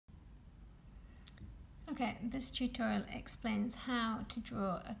Okay, this tutorial explains how to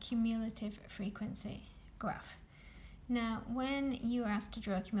draw a cumulative frequency graph. Now, when you are asked to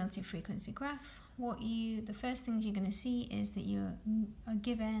draw a cumulative frequency graph, the first things you're going to see is that you are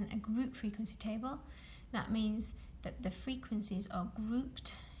given a group frequency table. That means that the frequencies are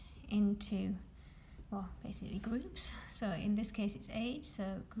grouped into, well, basically groups. So in this case it's age, so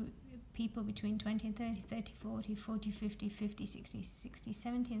people between 20 and 30, 30, 40, 40, 50, 50, 60, 60,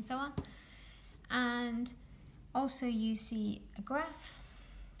 70 and so on. And also you see a graph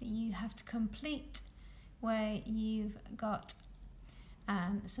that you have to complete where you've got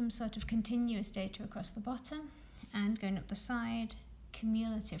some sort of continuous data across the bottom and going up the side,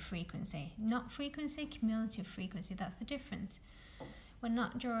 cumulative frequency. Not frequency, cumulative frequency, that's the difference. We're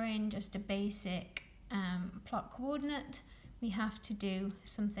not drawing just a basic plot coordinate, we have to do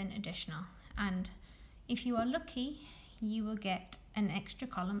something additional. And if you are lucky, you will get an extra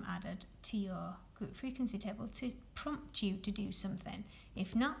column added to your group frequency table to prompt you to do something.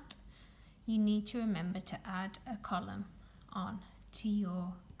 If not, you need to remember to add a column on to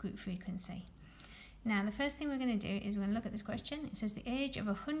your group frequency. Now, the first thing we're going to do is we're going to look at this question. It says the age of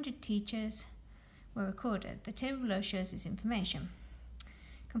 100 teachers were recorded. The table below shows this information.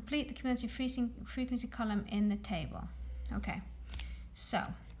 Complete the cumulative frequency column in the table. Okay, so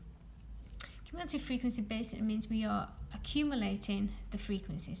cumulative frequency basically means we are accumulating the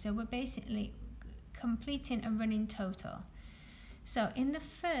frequency. So we're basically completing a running total. So in the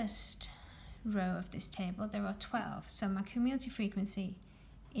first row of this table there are 12. So my cumulative frequency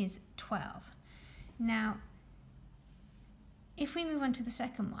is 12. Now, if we move on to the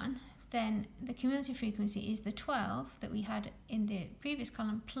second one, then the cumulative frequency is the 12 that we had in the previous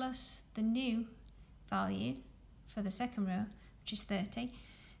column plus the new value for the second row, which is 30.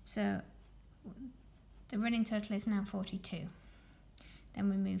 So the running total is now 42. Then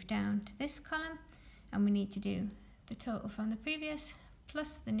we move down to this column and we need to do the total from the previous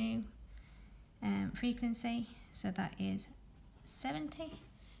plus the new frequency. So that is 70,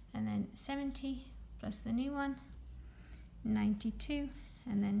 and then 70 plus the new one, 92,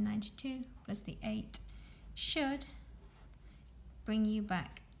 and then 92 plus the 8 should bring you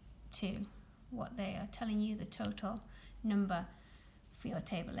back to what they are telling you the total number for your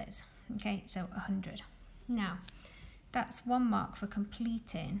table is. Okay, so 100. Now, that's one mark for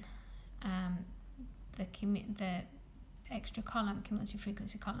completing the extra column, cumulative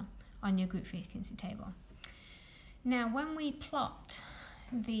frequency column, on your group frequency table. Now, when we plot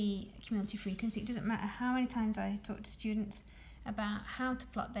the cumulative frequency, it doesn't matter how many times I talk to students about how to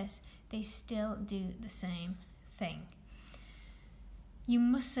plot this, they still do the same thing. You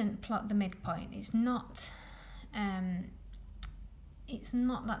mustn't plot the midpoint. It's not that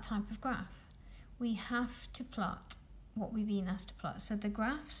type of graph. We have to plot what we've been asked to plot. So the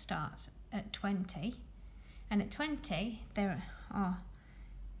graph starts at 20, and at 20 there are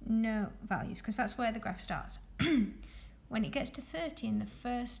no values because that's where the graph starts. When it gets to 30 in the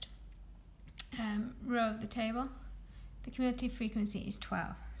first row of the table, the cumulative frequency is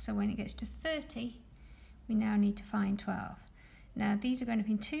 12. So when it gets to 30, we now need to find 12. Now these are going to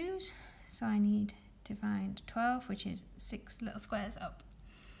be in twos, so I need to find 12, which is 6 little squares up.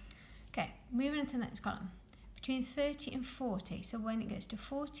 Okay, moving on to the next column. Between 30 and 40, so when it gets to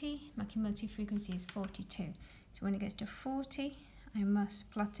 40, my cumulative frequency is 42. So when it gets to 40, I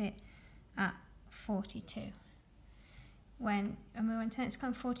must plot it at 42. When I move on to the next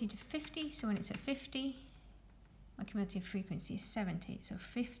column, 40 to 50, so when it's at 50, my cumulative frequency is 70. So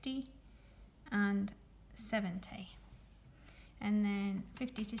 50 and 70. And then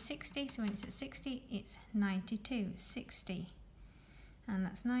 50 to 60, so when it's at 60, it's 92, 60. And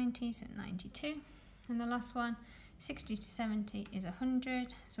that's 90, so 92. And the last one, 60 to 70 is 100,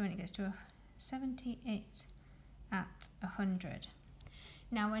 so when it gets to 70, it's at 100.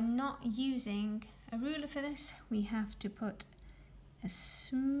 Now, we're not using a ruler for this. We have to put a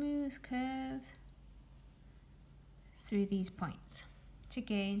smooth curve through these points to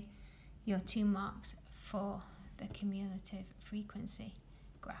gain your 2 marks for the cumulative frequency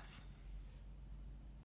graph.